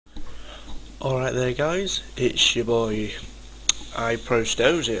Alright there guys, it's your boy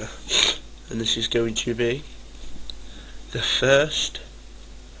iProStows here, and this is going to be the first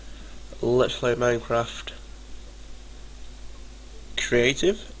Let's Play Minecraft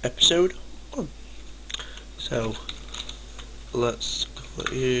Creative Episode 1. So, let's go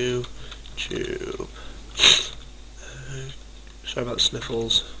to YouTube. Sorry about the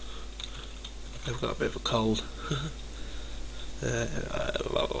sniffles, I've got a bit of a cold.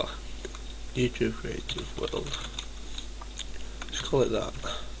 Blah, blah. YouTube Creative World. Let's call it that.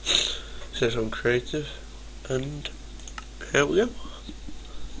 Says I'm creative, and here we go.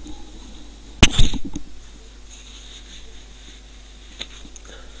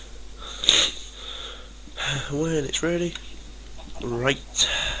 When it's ready, right.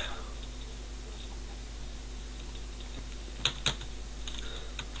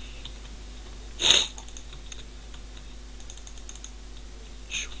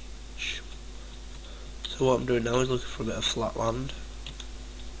 So what I'm doing now is looking for a bit of flat land.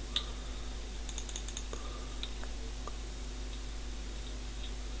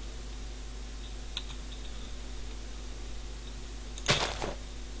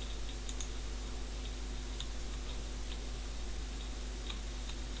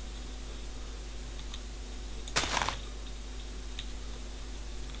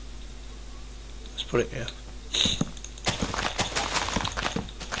 Let's put it here.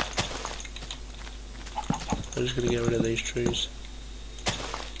 I'm just going to get rid of these trees.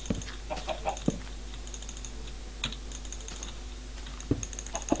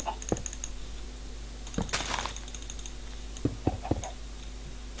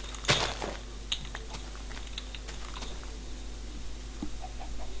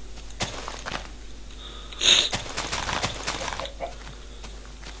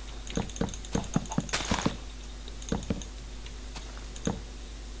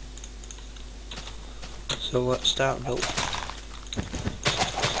 So let's start building.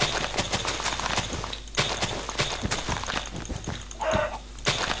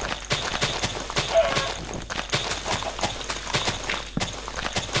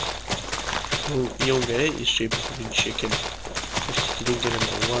 Well, you'll get it, you stupid fucking chicken. If you didn't get him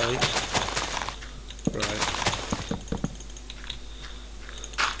away. Right.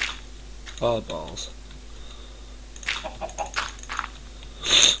 Oh, balls.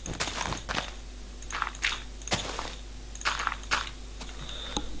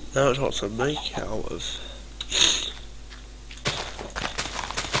 Now it's what to make it out of.